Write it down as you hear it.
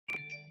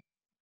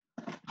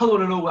Hello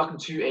and all, welcome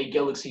to a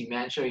Galaxy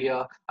Man Show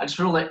here. I just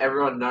want to let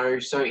everyone know,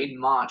 so in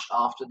March,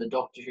 after the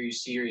Doctor Who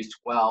Series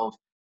 12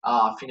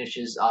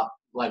 finishes up,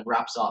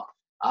 wraps up,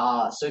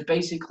 so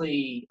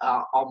basically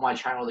on my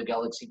channel, The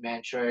Galaxy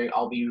Man Show,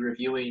 I'll be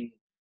reviewing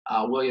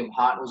William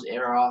Hartnell's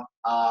era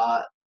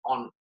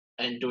on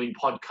and doing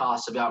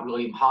podcasts about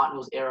William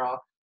Hartnell's era.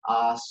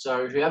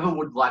 So whoever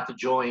would like to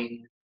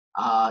join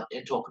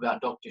and talk about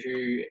Doctor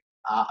Who,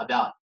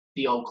 about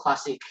the old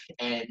classic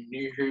and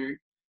new Who,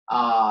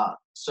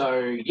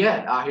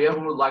 whoever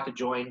would like to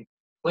join,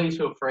 please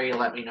feel free to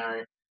let me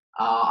know.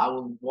 I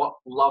would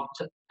love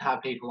to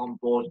have people on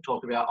board to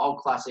talk about old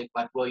classic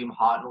like William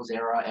Hartnell's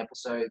era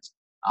episodes,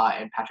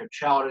 and Patrick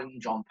Charlton,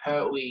 John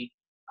Pertwee,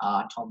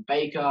 Tom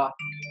Baker,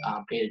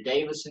 Peter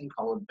Davison,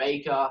 Colin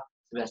Baker,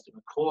 Sylvester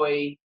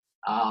McCoy,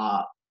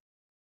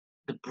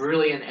 the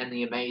brilliant and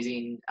the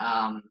amazing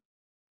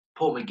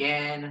Paul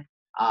McGann,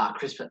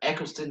 Christopher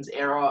Eccleston's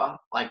era,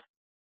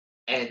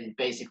 and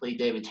basically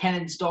David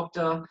Tennant's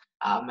Doctor,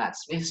 Matt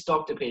Smith's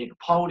Doctor, Peter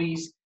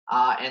Capaldi's,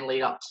 and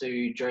lead up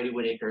to Jodie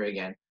Whittaker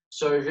again.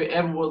 So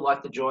whoever would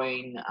like to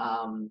join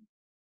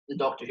the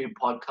Doctor Who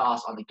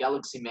podcast on the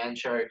Galaxy Man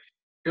Show,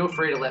 feel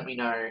free to let me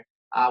know.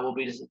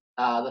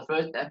 The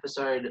first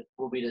episode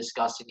we'll be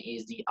discussing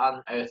is the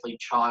Unearthly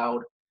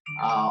Child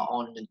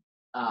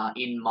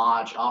in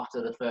March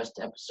after the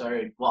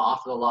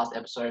last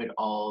episode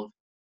of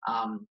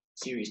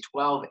Series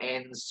 12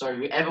 ends. So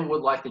whoever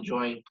would like to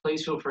join,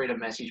 please feel free to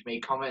message me,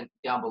 comment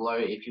down below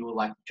if you would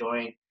like to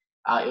join.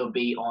 It'll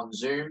be on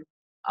Zoom.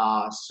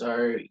 It's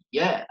going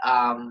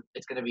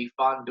to be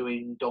fun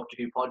doing Doctor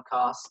Who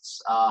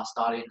podcasts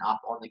starting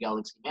up on the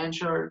Galaxy Man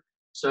Show.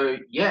 So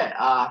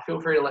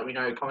feel free to let me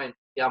know, comment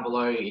down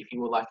below if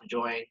you would like to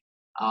join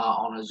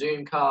on a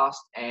Zoom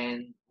cast,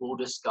 and we'll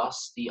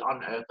discuss the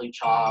Unearthly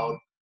Child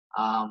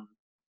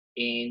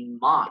in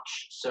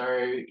March.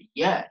 So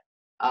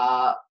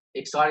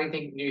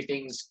exciting new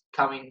things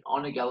coming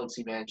on the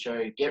Galaxy Man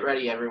Show. Get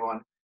ready, everyone,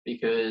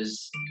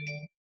 because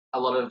a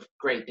lot of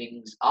great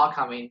things are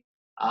coming,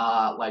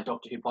 like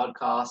Doctor Who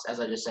podcasts, as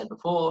I just said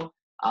before,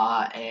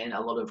 and a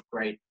lot of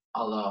great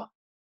other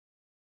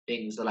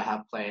things that I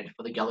have planned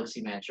for the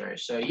Galaxy Man Show.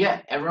 So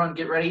everyone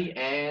get ready,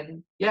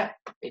 and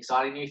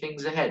exciting new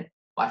things ahead.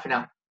 Bye for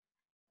now.